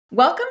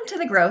Welcome to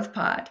the Growth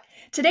Pod.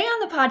 Today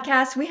on the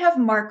podcast, we have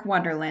Mark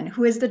Wonderlin,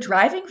 who is the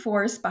driving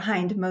force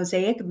behind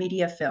Mosaic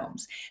Media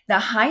Films, the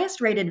highest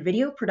rated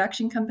video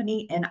production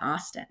company in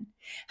Austin.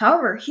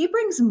 However, he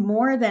brings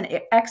more than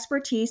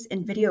expertise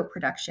in video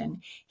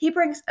production. He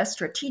brings a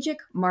strategic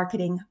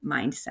marketing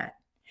mindset.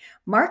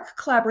 Mark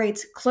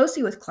collaborates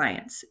closely with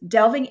clients,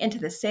 delving into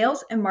the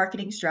sales and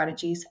marketing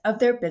strategies of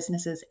their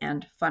businesses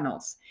and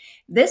funnels.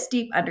 This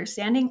deep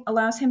understanding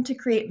allows him to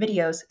create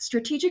videos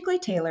strategically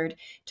tailored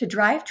to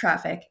drive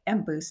traffic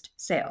and boost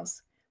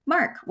sales.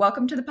 Mark,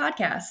 welcome to the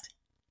podcast.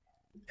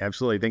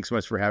 Absolutely. Thanks so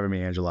much for having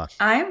me, Angela.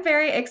 I'm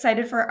very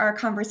excited for our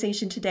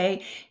conversation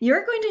today.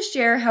 You're going to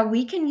share how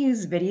we can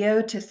use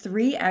video to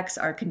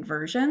 3x our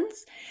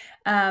conversions.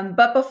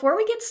 But before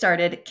we get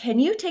started, can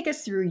you take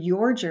us through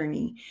your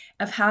journey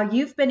of how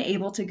you've been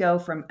able to go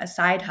from a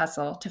side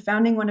hustle to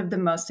founding one of the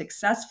most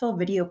successful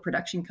video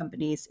production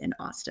companies in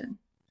Austin?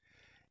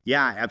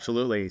 Yeah,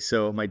 absolutely.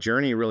 So my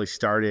journey really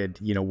started,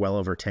 well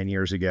over 10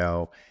 years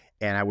ago.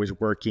 And I was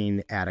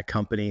working at a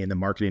company in the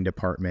marketing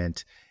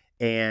department.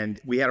 And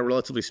we had a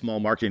relatively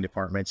small marketing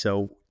department.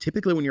 So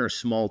typically when you're a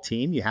small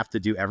team, you have to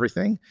do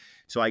everything.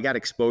 So I got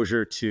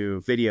exposure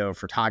to video,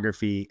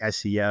 photography,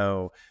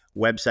 SEO,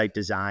 website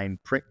design,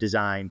 print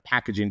design,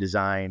 packaging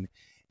design.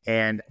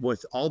 And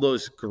with all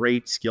those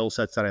great skill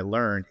sets that I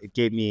learned, it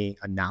gave me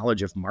a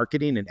knowledge of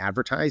marketing and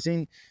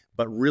advertising.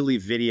 But really,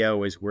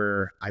 video is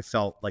where I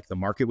felt like the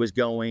market was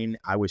going.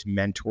 I was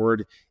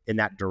mentored in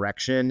that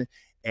direction.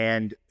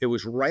 And it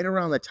was right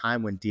around the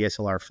time when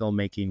DSLR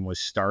filmmaking was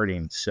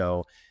starting.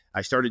 So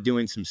I started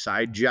doing some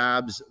side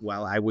jobs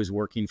while I was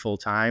working full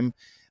time.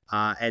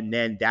 And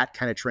then that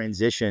kind of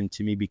transitioned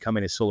to me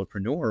becoming a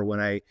solopreneur when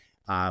I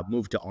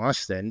moved to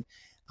Austin.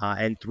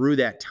 And through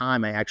that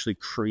time, I actually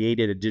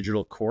created a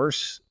digital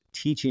course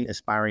teaching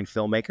aspiring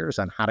filmmakers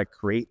on how to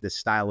create this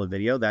style of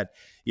video that,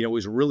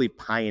 was really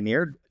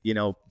pioneered,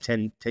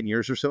 10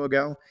 years or so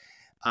ago.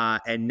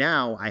 And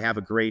now I have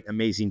a great,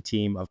 amazing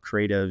team of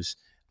creatives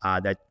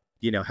that,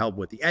 help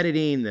with the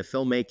editing, the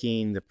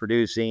filmmaking, the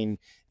producing,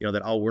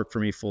 that all work for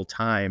me full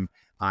time.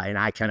 And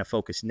I kind of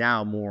focus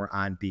now more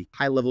on the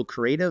high level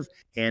creative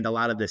and a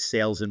lot of the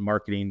sales and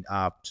marketing,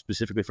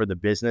 specifically for the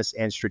business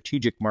and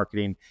strategic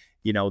marketing,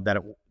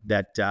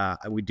 that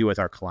we do with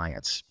our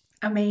clients.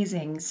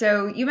 Amazing.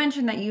 So you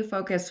mentioned that you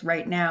focus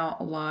right now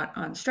a lot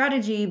on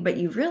strategy, but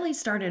you really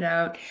started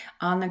out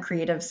on the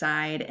creative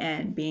side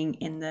and being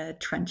in the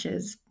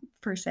trenches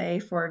per se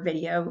for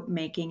video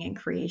making and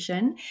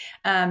creation.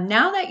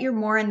 Now that you're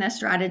more in the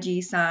strategy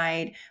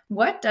side,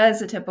 what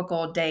does a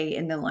typical day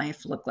in the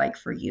life look like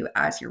for you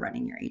as you're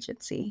running your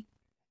agency?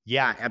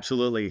 Yeah,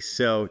 absolutely.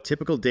 So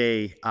typical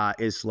day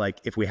is like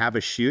if we have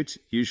a shoot,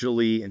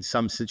 usually in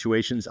some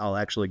situations, I'll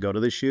actually go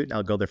to the shoot and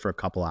I'll go there for a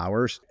couple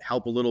hours,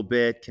 help a little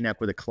bit, connect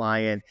with a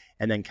client,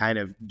 and then kind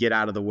of get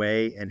out of the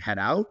way and head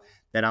out.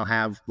 Then I'll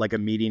have like a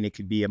meeting. It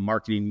could be a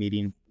marketing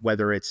meeting,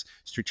 whether it's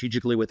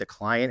strategically with a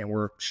client and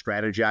we're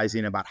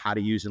strategizing about how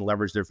to use and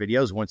leverage their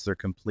videos once they're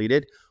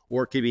completed,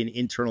 or it could be an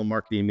internal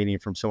marketing meeting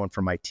from someone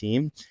from my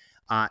team.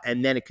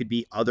 And then it could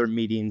be other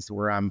meetings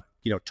where I'm,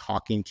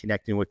 talking,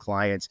 connecting with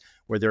clients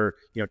where they're,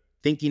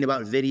 thinking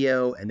about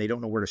video and they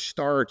don't know where to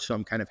start. So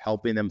I'm kind of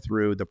helping them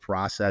through the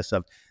process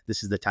of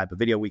this is the type of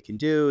video we can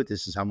do.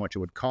 This is how much it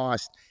would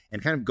cost,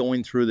 and kind of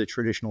going through the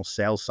traditional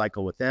sales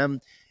cycle with them.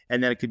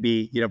 And then it could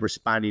be,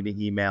 responding to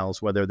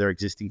emails, whether they're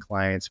existing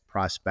clients,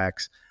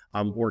 prospects,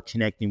 or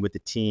connecting with the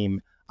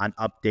team on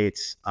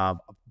updates of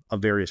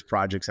various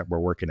projects that we're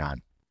working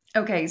on.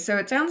 Okay, so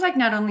it sounds like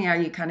not only are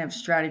you kind of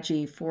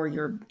strategy for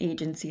your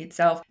agency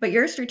itself, but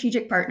you're a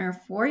strategic partner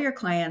for your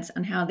clients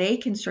on how they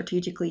can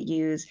strategically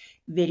use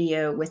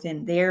video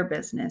within their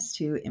business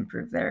to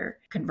improve their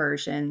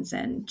conversions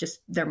and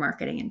just their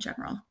marketing in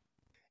general.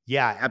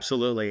 Yeah,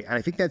 absolutely. And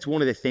I think that's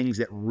one of the things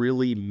that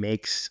really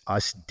makes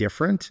us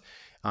different.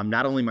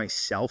 Not only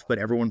myself, but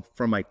everyone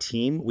from my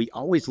team. We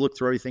always look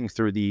through everything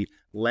through the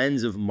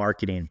lens of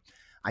marketing.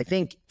 I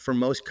think for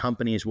most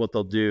companies, what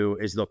they'll do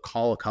is they'll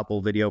call a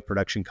couple video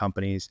production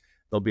companies.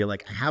 They'll be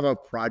like, I have a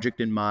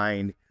project in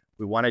mind.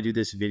 We want to do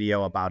this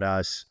video about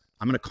us.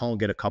 I'm going to call and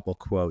get a couple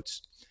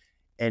quotes.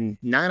 And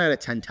 9 out of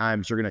 10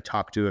 times, you're going to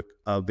talk to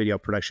a video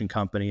production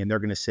company and they're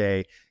going to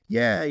say,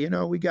 yeah,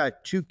 we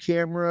got 2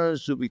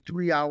 cameras. It'll be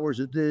 3 hours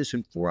of this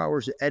and 4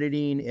 hours of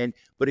editing.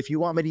 But if you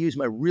want me to use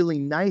my really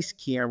nice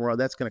camera,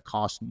 that's going to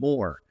cost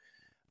more.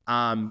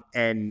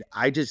 And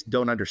I just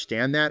don't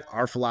understand that.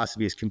 Our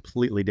philosophy is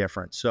completely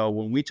different. So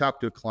when we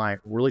talk to a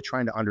client, we're really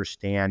trying to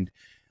understand,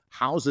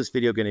 how is this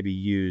video going to be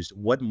used?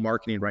 What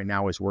marketing right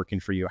now is working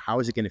for you?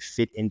 How is it going to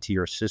fit into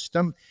your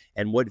system?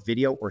 And what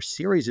video or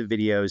series of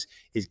videos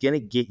is going to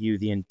get you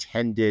the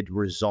intended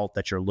result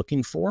that you're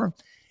looking for?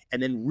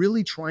 And then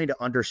really trying to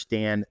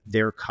understand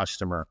their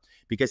customer.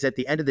 Because at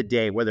the end of the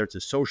day, whether it's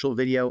a social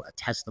video, a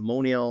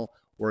testimonial,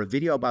 or a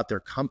video about their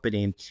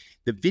company,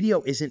 the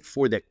video isn't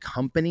for the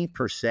company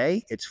per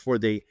se, it's for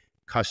the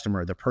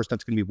customer, the person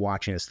that's going to be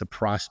watching us, the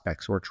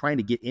prospects. We're trying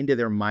to get into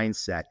their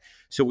mindset.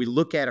 So we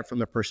look at it from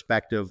the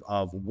perspective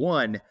of,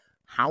 one,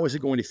 how is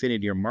it going to fit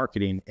into your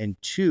marketing? And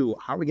two,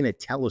 how are we going to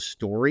tell a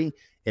story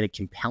in a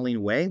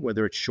compelling way,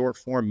 whether it's short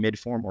form, mid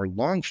form, or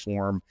long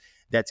form,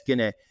 that's going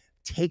to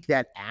take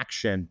that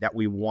action that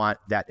we want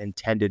that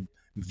intended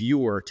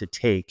viewer to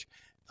take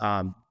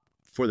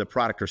for the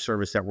product or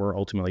service that we're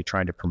ultimately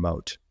trying to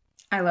promote.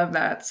 I love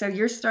that. So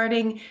you're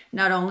starting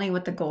not only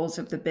with the goals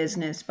of the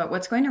business, but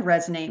what's going to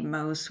resonate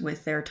most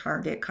with their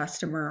target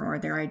customer or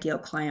their ideal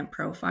client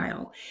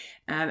profile,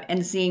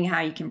 and seeing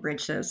how you can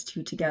bridge those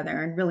two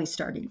together and really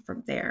starting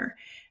from there.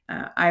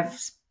 I've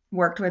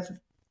worked with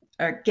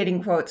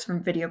getting quotes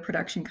from video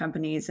production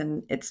companies,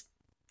 and it's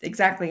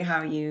exactly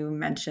how you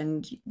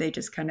mentioned. They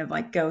just kind of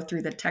like go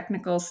through the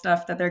technical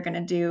stuff that they're going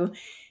to do,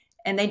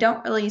 and they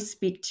don't really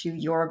speak to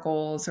your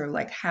goals or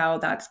like how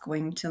that's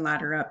going to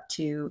ladder up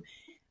to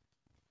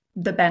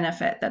the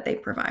benefit that they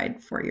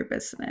provide for your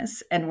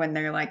business. And when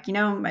they're like,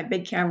 my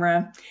big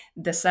camera,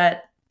 the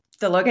set,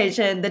 the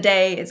location, the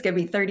day, it's going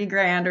to be 30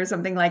 grand or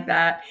something like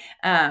that.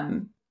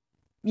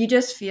 You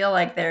just feel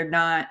like they're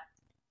not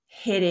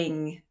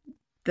hitting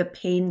the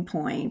pain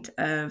point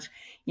of,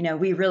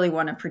 we really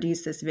want to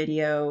produce this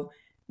video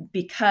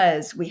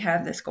because we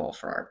have this goal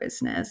for our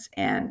business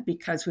and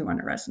because we want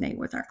to resonate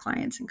with our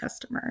clients and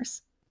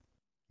customers.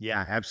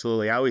 Yeah,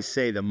 absolutely. I always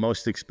say the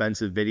most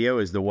expensive video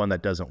is the one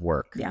that doesn't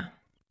work. Yeah.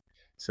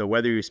 So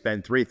whether you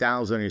spend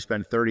 $3,000 or you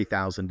spend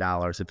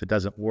 $30,000, if it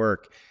doesn't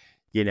work,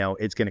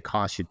 it's going to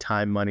cost you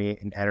time, money,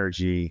 and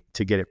energy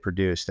to get it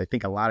produced. I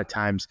think a lot of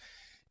times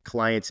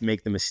clients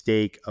make the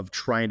mistake of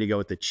trying to go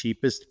with the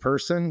cheapest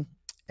person,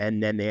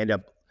 and then they end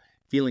up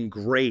feeling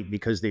great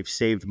because they've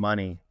saved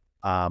money.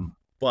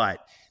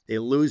 But they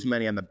lose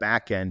money on the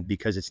back end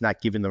because it's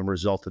not giving them the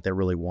result that they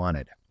really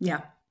wanted.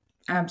 Yeah,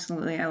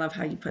 absolutely. I love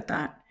how you put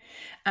that.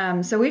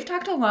 So we've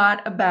talked a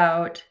lot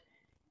about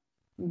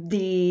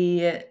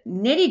the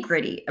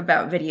nitty-gritty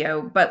about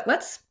video, but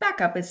let's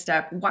back up a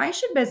step. Why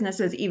should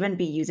businesses even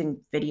be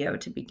using video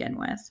to begin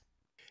with?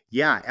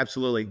 Yeah,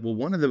 absolutely. Well,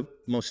 one of the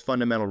most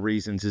fundamental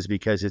reasons is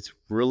because it's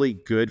really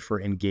good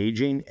for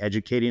engaging,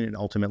 educating, and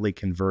ultimately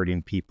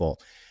converting people.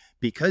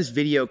 Because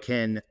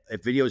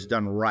if video is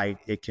done right,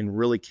 it can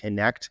really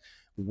connect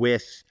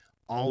with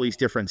all these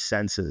different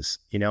senses,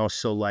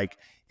 So like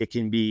it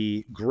can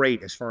be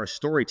great as far as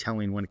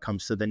storytelling when it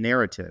comes to the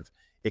narrative.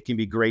 It can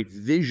be great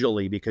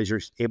visually because you're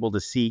able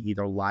to see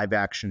either live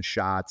action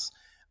shots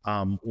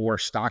or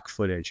stock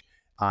footage.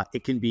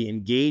 It can be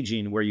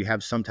engaging where you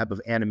have some type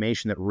of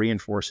animation that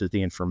reinforces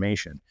the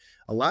information.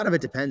 A lot of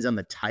it depends on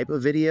the type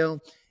of video.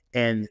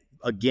 And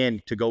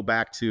again, to go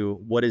back to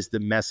what is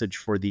the message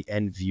for the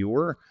end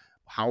viewer,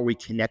 how are we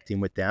connecting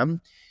with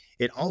them?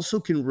 It also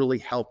can really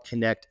help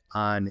connect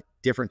on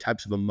different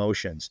types of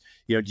emotions.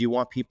 Do you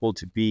want people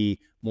to be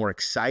more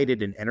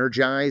excited and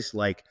energized?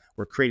 Like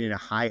we're creating a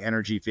high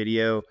energy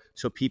video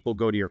so people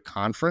go to your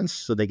conference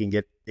so they can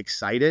get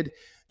excited.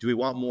 Do we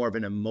want more of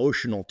an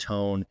emotional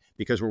tone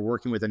because we're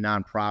working with a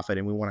nonprofit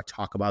and we want to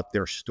talk about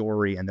their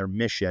story and their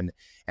mission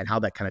and how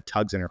that kind of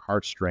tugs on your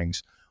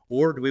heartstrings?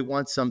 Or do we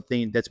want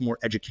something that's more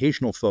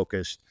educational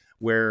focused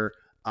where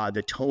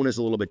the tone is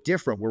a little bit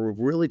different, where we're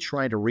really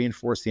trying to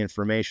reinforce the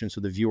information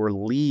so the viewer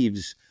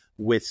leaves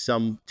with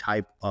some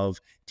type of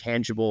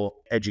tangible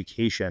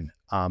education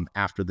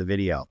after the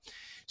video?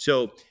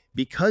 So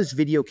because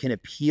video can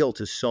appeal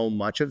to so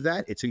much of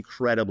that, it's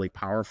incredibly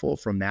powerful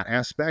from that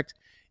aspect.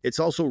 It's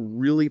also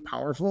really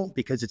powerful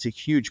because it's a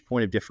huge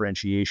point of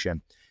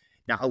differentiation.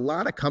 Now, a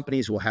lot of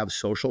companies will have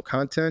social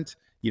content.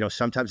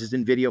 Sometimes it's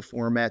in video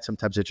format,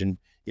 sometimes it's in,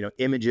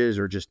 images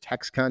or just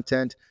text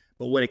content.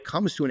 But when it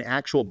comes to an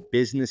actual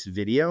business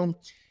video,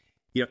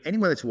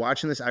 anyone that's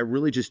watching this, I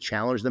really just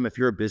challenge them. If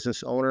you're a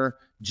business owner,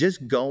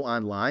 just go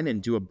online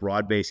and do a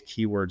broad-based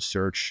keyword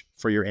search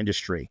for your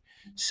industry.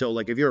 So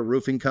like if you're a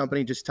roofing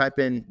company, just type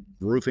in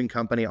roofing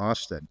company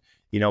Austin,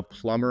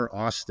 plumber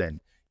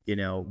Austin,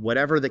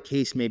 whatever the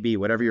case may be,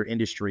 whatever your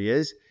industry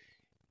is.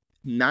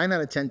 9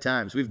 out of 10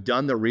 times, we've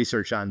done the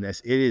research on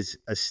this. It is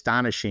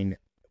astonishing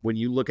when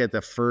you look at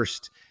the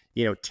first,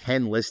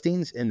 10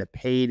 listings in the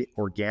paid,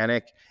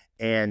 organic,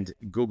 and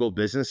Google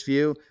Business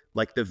View,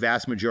 like the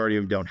vast majority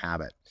of them don't have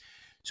it.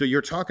 So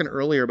you're talking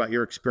earlier about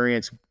your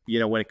experience,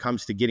 when it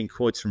comes to getting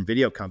quotes from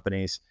video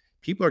companies.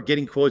 People are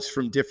getting quotes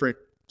from different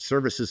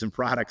services and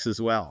products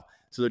as well.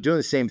 So they're doing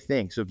the same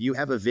thing. So if you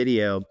have a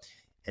video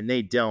and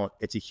they don't,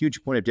 it's a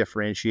huge point of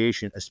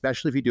differentiation,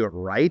 especially if you do it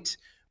right,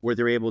 where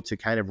they're able to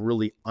kind of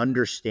really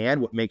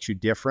understand what makes you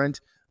different,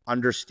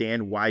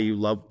 understand why you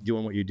love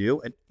doing what you do,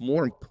 and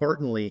more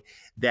importantly,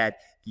 that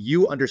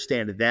you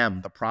understand them,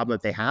 the problem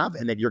that they have,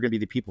 and that you're going to be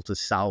the people to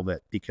solve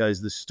it,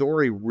 because the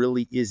story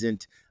really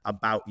isn't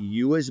about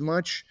you as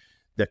much,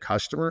 the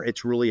customer.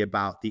 It's really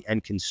about the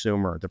end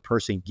consumer, the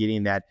person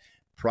getting that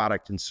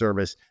product and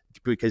service,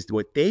 because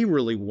what they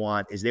really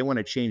want is they want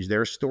to change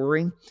their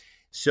story.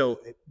 So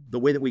the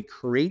way that we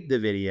create the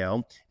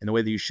video and the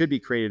way that you should be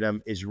creating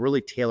them is really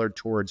tailored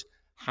towards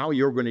how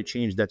you're going to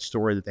change that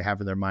story that they have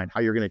in their mind,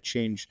 how you're going to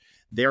change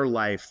their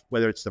life,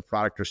 whether it's the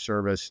product or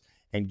service,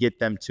 and get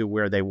them to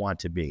where they want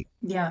to be.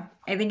 Yeah,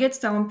 I think it's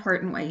so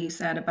important what you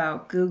said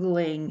about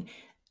Googling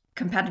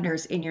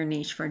competitors in your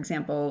niche. For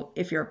example,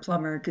 if you're a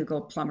plumber,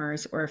 Google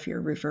plumbers, or if you're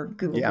a roofer,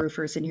 Google Yeah.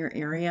 roofers in your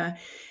area.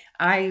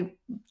 I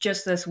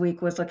just this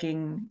week was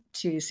looking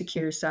to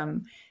secure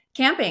some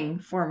camping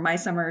for my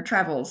summer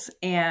travels,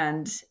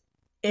 and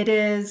it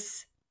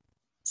is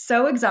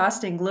so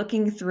exhausting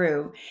looking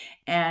through,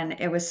 and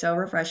it was so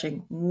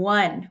refreshing.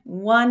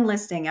 One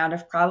listing out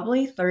of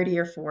probably 30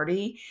 or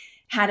 40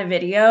 had a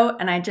video,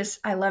 and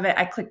I love it.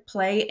 I click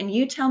play, and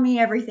you tell me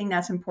everything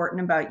that's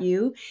important about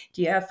you.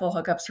 Do you have full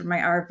hookups for my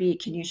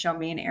RV? Can you show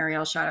me an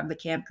aerial shot of the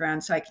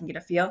campground so I can get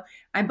a feel?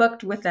 I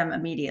booked with them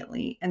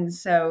immediately. And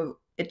so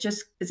it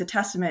just is a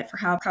testament for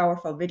how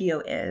powerful video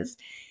is.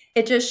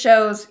 It just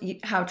shows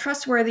how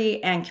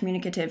trustworthy and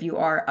communicative you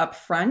are up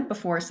front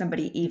before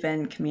somebody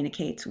even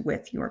communicates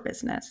with your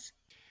business.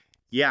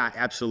 Yeah,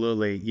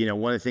 absolutely.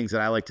 One of the things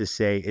that I like to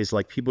say is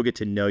like people get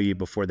to know you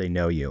before they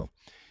know you,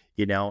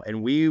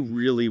 and we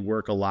really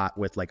work a lot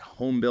with like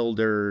home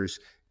builders,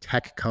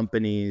 tech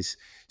companies.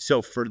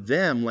 So for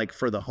them, like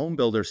for the home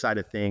builder side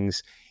of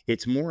things,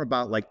 it's more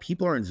about like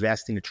people are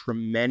investing a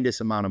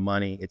tremendous amount of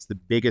money. It's the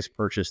biggest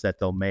purchase that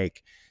they'll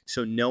make.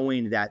 So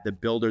knowing that the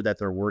builder that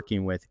they're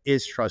working with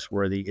is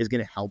trustworthy, is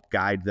going to help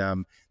guide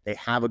them. They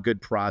have a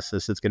good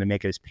process that's going to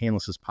make it as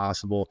painless as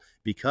possible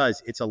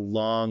because it's a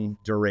long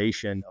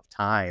duration of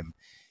time,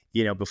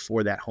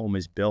 before that home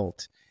is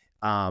built.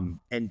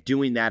 And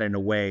doing that in a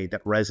way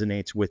that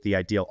resonates with the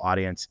ideal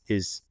audience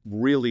is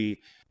really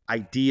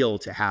ideal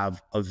to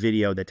have a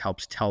video that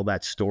helps tell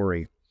that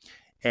story.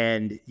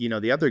 And,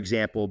 the other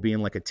example being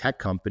like a tech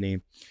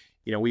company,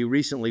 we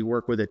recently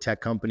worked with a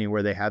tech company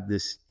where they have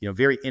this,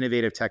 very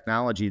innovative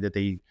technology that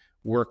they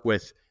work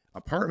with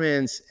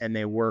apartments and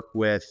they work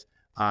with,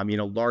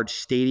 large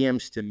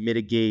stadiums to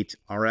mitigate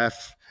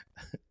RF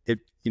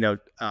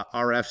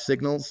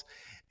signals.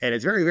 And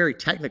it's very, very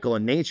technical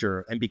in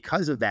nature. And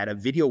because of that, a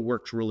video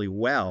works really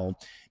well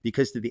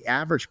because to the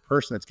average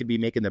person that's going to be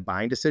making the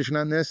buying decision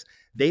on this,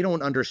 they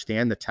don't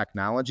understand the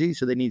technology.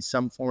 So they need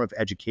some form of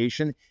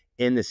education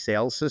in the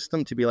sales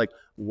system to be like,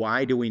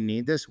 why do we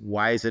need this?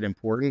 Why is it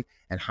important?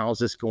 And how is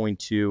this going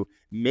to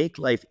make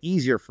life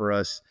easier for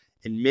us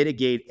and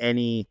mitigate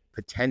any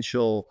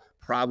potential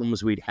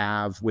problems we'd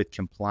have with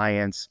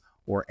compliance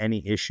or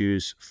any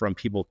issues from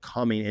people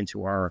coming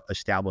into our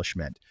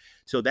establishment.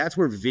 So that's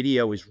where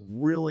video is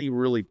really,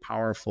 really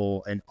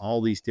powerful in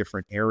all these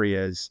different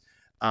areas.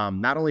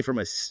 Not only from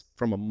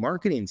a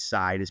marketing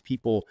side, as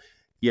people,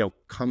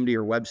 come to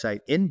your website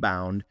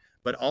inbound,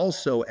 but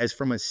also as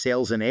from a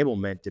sales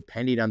enablement,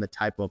 depending on the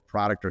type of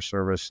product or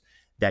service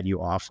that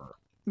you offer.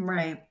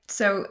 Right.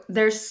 So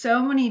there's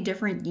so many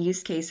different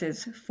use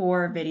cases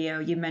for video.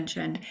 You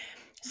mentioned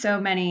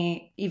so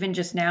many, even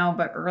just now,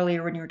 but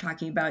earlier when you were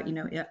talking about,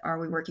 are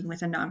we working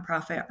with a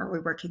nonprofit? Are we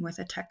working with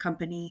a tech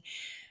company?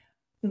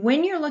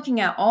 When you're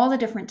looking at all the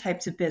different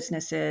types of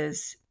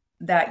businesses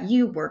that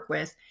you work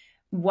with,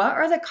 what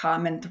are the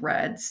common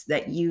threads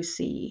that you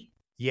see?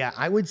 Yeah,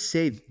 I would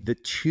say the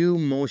two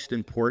most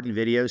important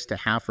videos to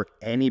have for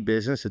any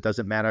business, it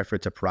doesn't matter if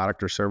it's a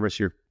product or service,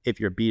 if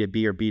you're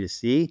B2B or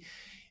B2C,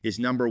 is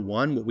number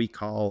one, what we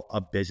call a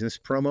business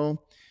promo.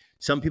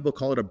 Some people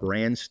call it a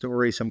brand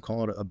story. Some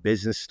call it a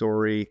business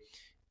story.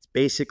 It's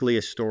basically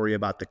a story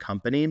about the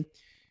company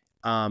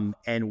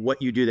and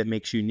what you do that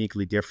makes you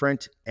uniquely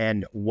different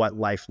and what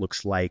life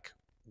looks like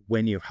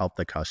when you help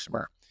the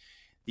customer.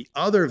 The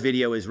other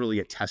video is really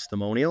a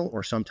testimonial,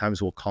 or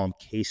sometimes we'll call them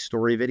case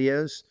story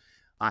videos.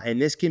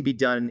 And this can be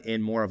done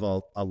in more of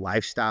a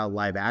lifestyle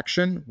live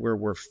action where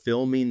we're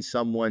filming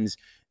someone's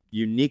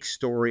unique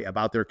story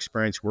about their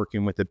experience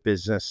working with a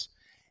business.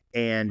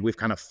 And we've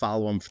kind of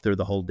followed them through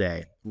the whole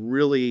day.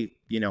 Really,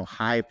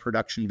 high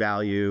production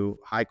value,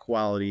 high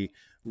quality,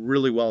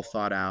 really well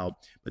thought out,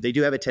 but they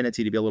do have a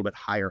tendency to be a little bit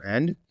higher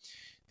end.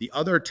 The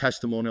other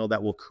testimonial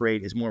that we'll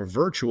create is more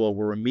virtual,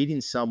 where we're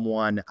meeting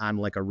someone on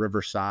like a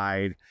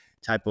riverside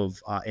type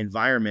of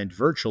environment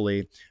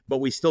virtually, but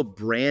we still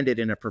brand it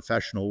in a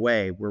professional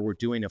way where we're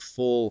doing a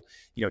full,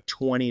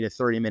 20 to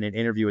 30 minute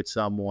interview with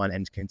someone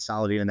and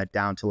consolidating that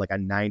down to like a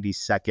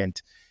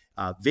 90-second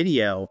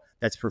video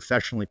that's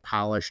professionally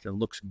polished and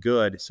looks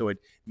good. So it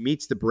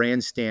meets the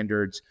brand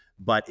standards,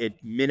 but it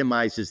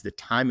minimizes the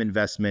time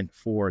investment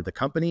for the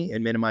company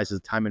and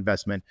minimizes the time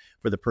investment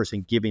for the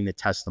person giving the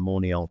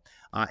testimonial.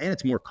 And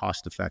it's more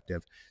cost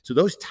effective. So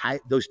those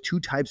two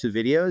types of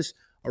videos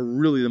are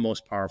really the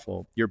most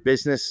powerful. Your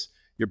business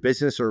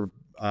or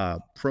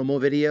promo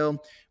video,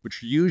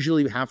 which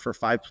usually have for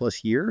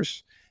 5+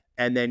 years,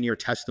 and then your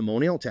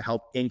testimonial to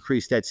help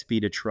increase that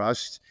speed of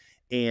trust.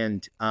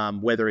 And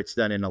whether it's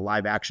done in a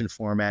live action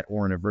format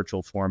or in a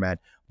virtual format,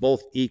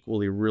 both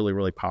equally really,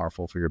 really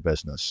powerful for your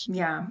business.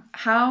 Yeah.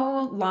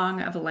 How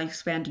long of a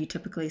lifespan do you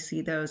typically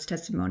see those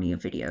testimonial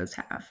videos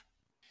have?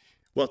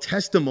 Well,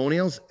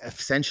 testimonials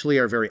essentially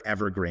are very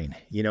evergreen,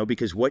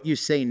 because what you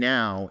say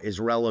now is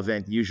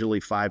relevant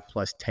usually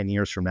 5+10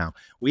 years from now.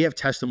 We have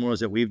testimonials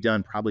that we've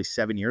done probably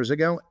 7 years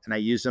ago, and I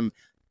use them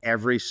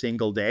every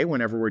single day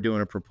whenever we're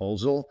doing a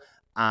proposal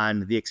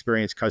on the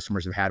experience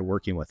customers have had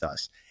working with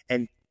us.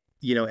 And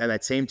and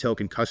that same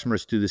token,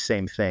 customers do the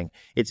same thing.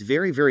 It's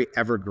very, very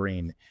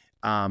evergreen,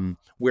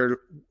 where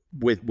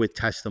with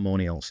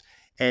testimonials.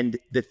 And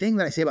the thing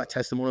that I say about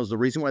testimonials, the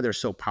reason why they're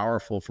so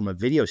powerful from a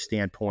video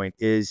standpoint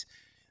is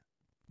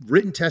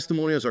written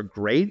testimonials are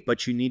great,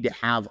 but you need to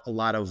have a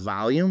lot of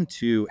volume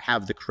to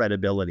have the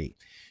credibility.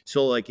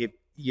 So like if,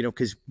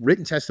 because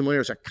written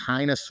testimonials are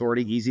kind of sort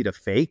of easy to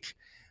fake,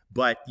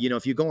 but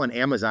if you go on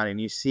Amazon and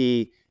you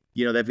see,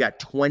 they've got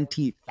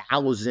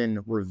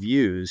 20,000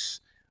 reviews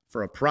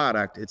for a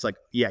product, it's like,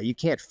 yeah, you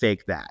can't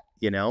fake that,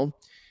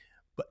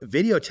 But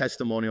video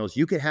testimonials,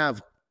 you could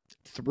have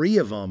 3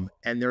 of them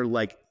and they're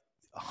like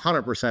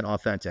 100%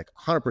 authentic,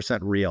 100%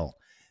 real,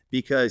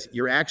 because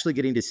you're actually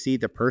getting to see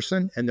the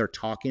person and they're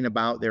talking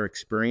about their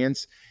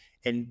experience.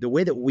 And the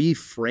way that we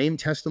frame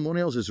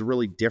testimonials is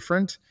really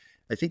different.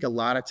 I think a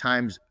lot of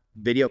times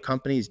video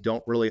companies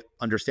don't really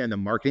understand the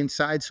marketing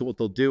side. So what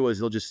they'll do is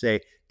they'll just say,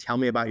 tell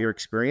me about your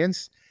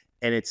experience.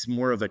 And it's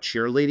more of a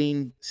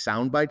cheerleading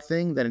soundbite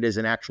thing than it is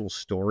an actual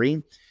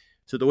story.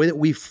 So the way that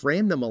we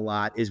frame them a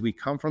lot is we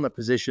come from a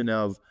position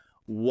of,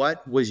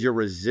 what was your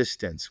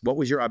resistance? What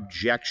was your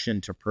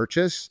objection to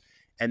purchase?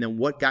 And then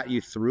what got you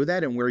through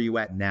that and where are you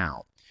at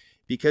now?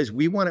 Because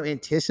we want to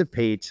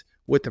anticipate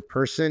what the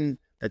person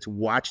that's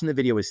watching the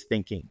video is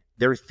thinking.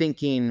 They're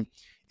thinking,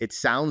 it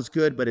sounds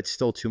good, but it's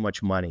still too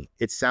much money.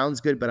 It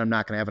sounds good, but I'm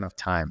not going to have enough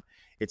time.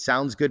 It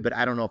sounds good, but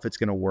I don't know if it's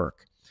going to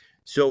work.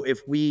 So if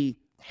we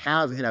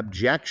have an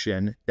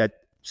objection that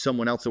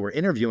someone else that we're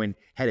interviewing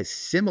had a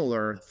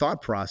similar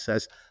thought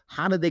process,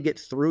 how did they get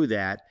through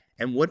that?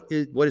 And what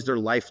does their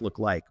life look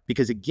like?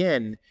 Because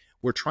again,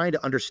 we're trying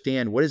to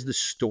understand what is the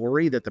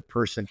story that the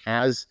person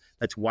has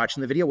that's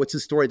watching the video. What's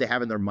the story they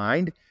have in their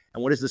mind?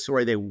 And what is the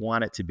story they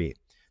want it to be?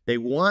 They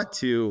want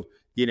to,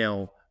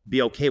 be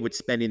okay with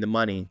spending the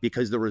money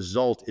because the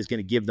result is going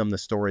to give them the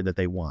story that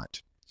they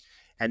want.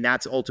 And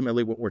that's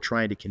ultimately what we're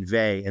trying to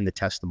convey in the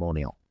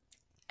testimonial.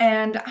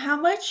 And how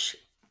much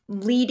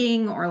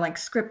leading or like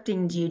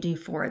scripting do you do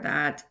for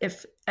that?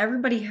 If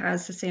everybody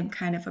has the same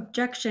kind of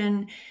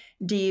objection,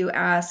 do you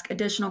ask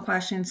additional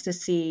questions to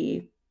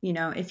see,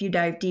 if you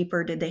dive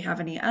deeper, did they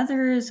have any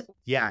others?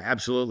 Yeah,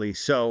 absolutely.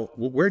 So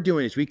what we're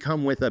doing is we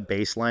come with a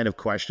baseline of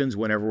questions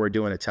whenever we're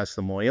doing a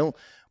testimonial.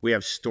 We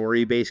have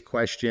story-based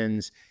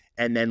questions,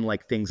 and then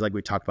like things like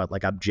we talked about,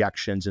 like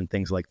objections and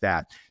things like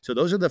that. So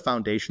those are the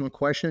foundational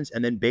questions.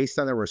 And then based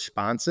on the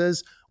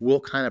responses,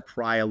 we'll kind of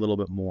pry a little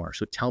bit more.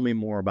 So tell me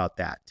more about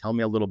that. Tell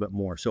me a little bit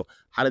more. So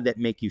how did that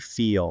make you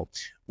feel?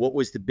 What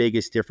was the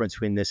biggest difference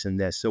between this and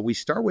this? So we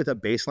start with a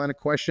baseline of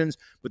questions,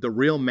 but the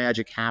real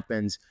magic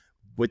happens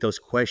with those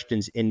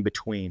questions in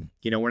between.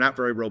 We're not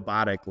very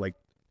robotic, like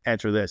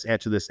answer this,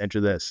 answer this,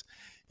 answer this.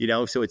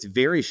 So it's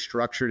very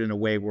structured in a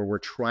way where we're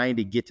trying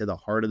to get to the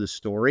heart of the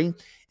story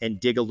and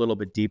dig a little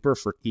bit deeper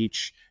for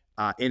each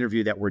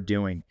interview that we're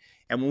doing.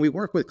 And when we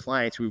work with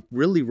clients, we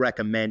really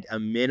recommend a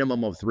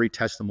minimum of 3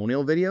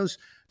 testimonial videos.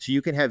 So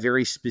you can have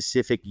very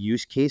specific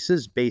use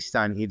cases based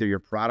on either your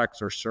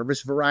products or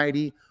service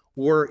variety,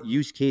 or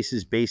use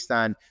cases based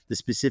on the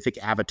specific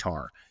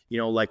avatar.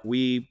 Like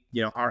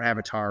our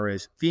avatar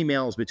is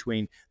females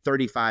between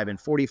 35 and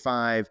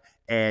 45,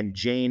 and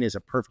Jane is a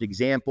perfect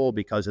example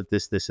because of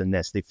this, this, and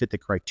this. They fit the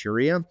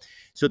criteria.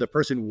 So the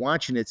person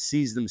watching it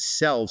sees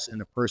themselves in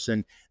the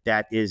person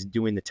that is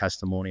doing the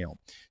testimonial.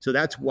 So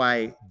that's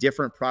why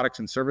different products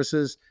and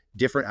services,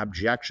 different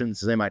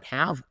objections they might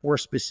have, or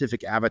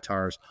specific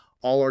avatars,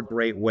 all are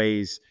great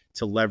ways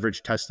to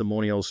leverage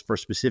testimonials for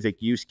specific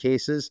use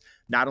cases,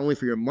 not only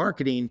for your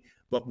marketing,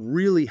 but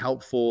really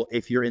helpful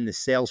if you're in the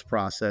sales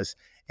process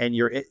and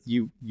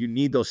you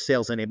need those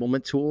sales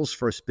enablement tools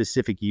for a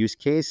specific use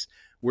case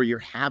where you're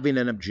having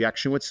an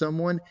objection with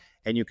someone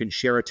and you can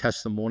share a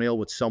testimonial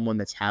with someone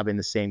that's having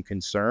the same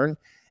concern.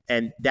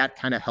 And that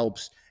kind of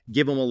helps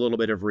give them a little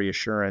bit of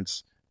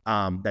reassurance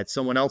that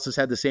someone else has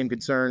had the same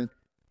concern.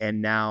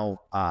 And now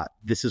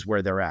this is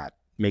where they're at,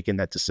 making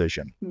that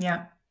decision.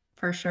 Yeah,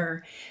 for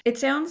sure. It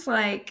sounds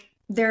like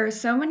there are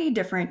so many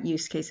different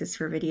use cases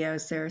for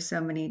videos. There are so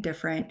many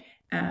different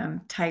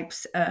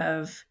types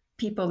of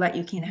people that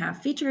you can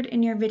have featured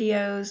in your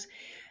videos.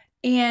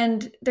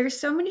 And there's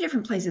so many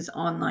different places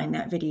online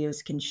that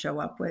videos can show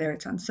up, whether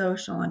it's on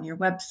social, on your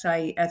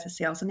website, as a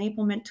sales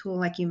enablement tool,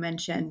 like you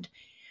mentioned.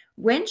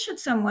 When should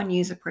someone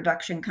use a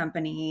production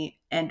company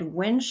and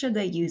when should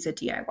they use a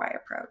DIY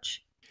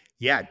approach?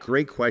 Yeah,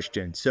 great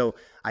question. So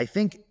I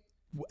think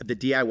the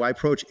DIY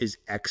approach is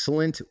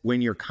excellent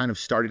when you're kind of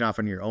starting off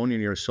on your own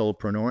and you're a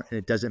solopreneur and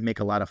it doesn't make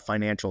a lot of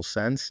financial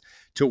sense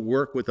to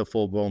work with a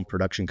full-blown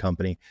production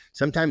company.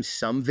 Sometimes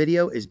some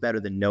video is better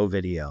than no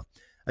video,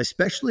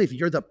 especially if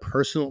you're the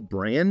personal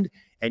brand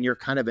and you're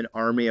kind of an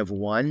army of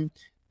one.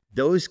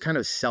 Those kind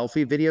of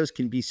selfie videos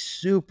can be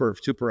super,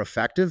 super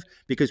effective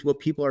because what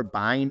people are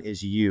buying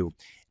is you.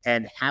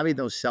 And having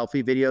those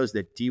selfie videos,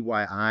 that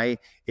DIY,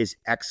 is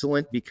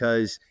excellent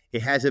because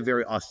it has a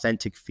very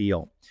authentic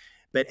feel.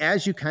 But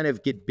as you kind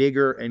of get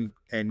bigger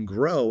and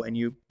grow and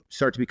you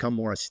start to become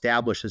more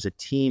established as a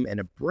team and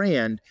a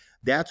brand,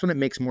 that's when it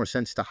makes more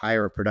sense to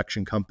hire a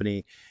production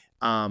company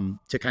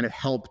to kind of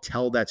help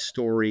tell that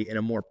story in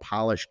a more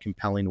polished,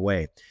 compelling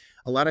way.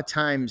 A lot of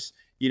times,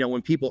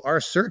 when people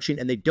are searching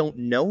and they don't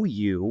know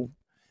you,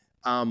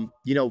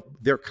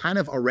 they're kind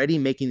of already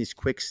making these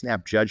quick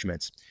snap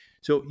judgments.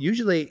 So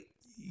usually,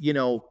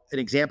 an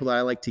example that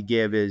I like to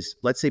give is,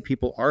 let's say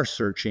people are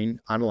searching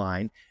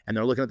online and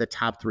they're looking at the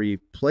top 3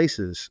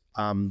 places,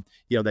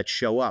 that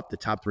show up, the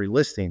top 3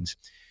 listings.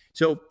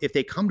 So if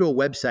they come to a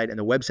website and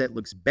the website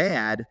looks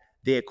bad,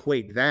 they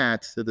equate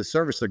that to the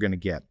service they're going to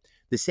get.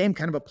 The same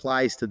kind of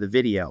applies to the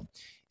video.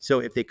 So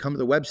if they come to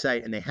the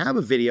website and they have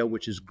a video,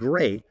 which is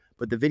great,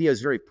 but the video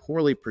is very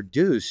poorly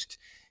produced,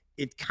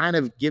 it kind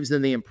of gives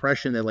them the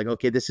impression that, like,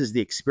 okay, this is the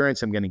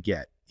experience I'm going to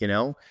get,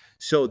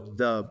 So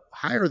the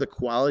higher the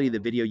quality of the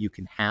video you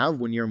can have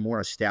when you're a more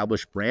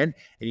established brand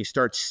and you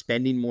start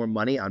spending more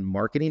money on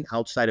marketing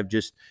outside of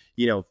just,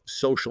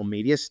 social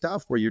media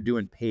stuff where you're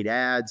doing paid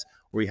ads,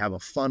 where you have a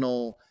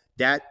funnel,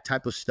 that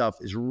type of stuff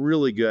is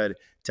really good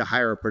to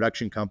hire a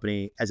production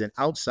company as an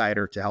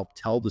outsider to help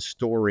tell the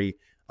story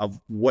of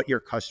what your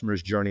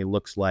customer's journey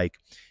looks like,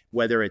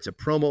 whether it's a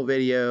promo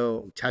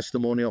video,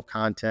 testimonial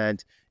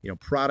content,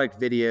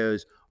 product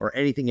videos, or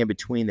anything in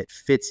between that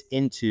fits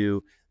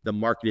into the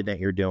marketing that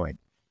you're doing.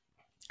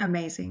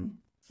 Amazing.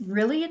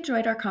 Really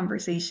enjoyed our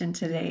conversation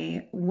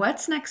today.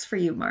 What's next for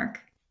you,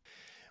 Mark?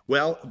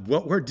 Well,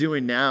 what we're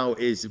doing now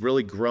is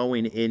really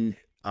growing in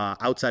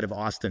outside of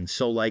Austin.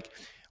 So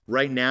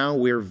right now,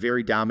 we're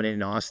very dominant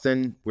in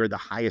Austin. We're the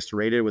highest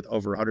rated with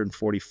over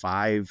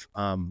 145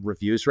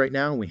 reviews right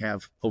now. We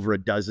have over a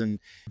dozen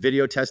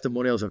video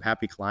testimonials of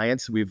happy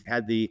clients. We've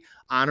had the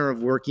honor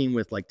of working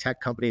with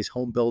tech companies,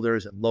 home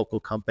builders, and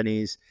local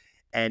companies.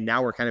 And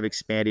now we're kind of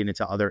expanding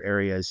into other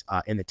areas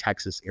in the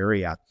Texas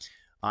area.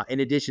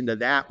 In addition to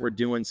that, we're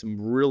doing some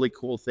really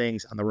cool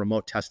things on the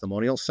remote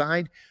testimonial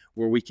side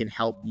where we can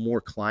help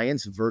more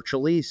clients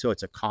virtually. So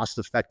it's a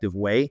cost-effective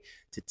way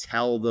to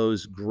tell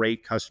those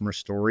great customer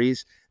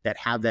stories that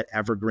have that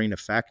evergreen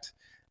effect.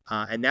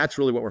 And that's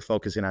really what we're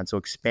focusing on. So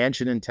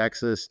expansion in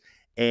Texas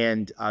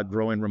and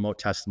growing remote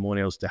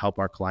testimonials to help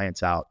our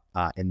clients out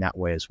in that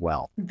way as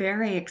well.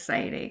 Very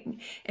exciting.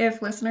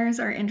 If listeners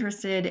are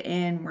interested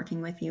in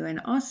working with you in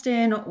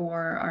Austin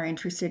or are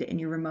interested in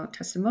your remote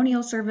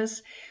testimonial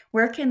service,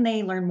 where can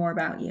they learn more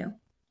about you?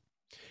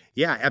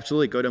 Yeah,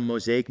 absolutely. Go to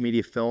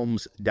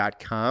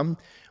mosaicmediafilms.com.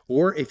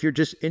 Or if you're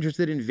just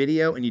interested in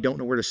video and you don't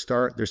know where to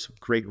start, there's some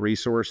great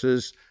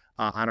resources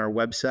on our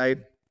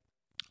website,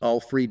 all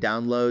free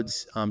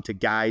downloads to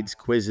guides,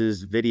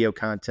 quizzes, video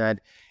content.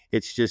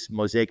 It's just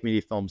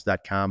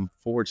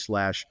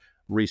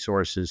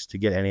mosaicmediafilms.com/resources to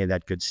get any of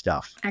that good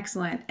stuff.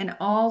 Excellent. And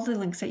all the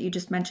links that you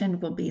just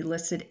mentioned will be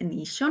listed in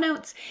the show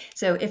notes.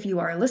 So if you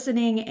are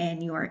listening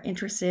and you are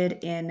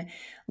interested in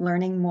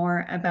learning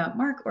more about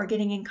Mark or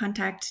getting in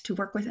contact to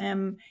work with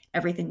him,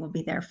 everything will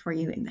be there for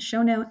you in the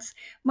show notes.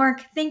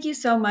 Mark, thank you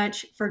so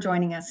much for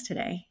joining us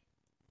today.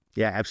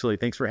 Yeah, absolutely.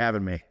 Thanks for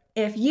having me.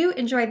 If you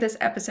enjoyed this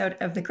episode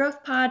of The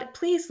Growth Pod,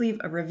 please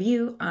leave a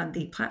review on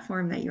the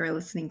platform that you are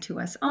listening to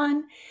us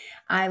on.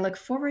 I look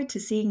forward to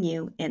seeing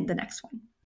you in the next one.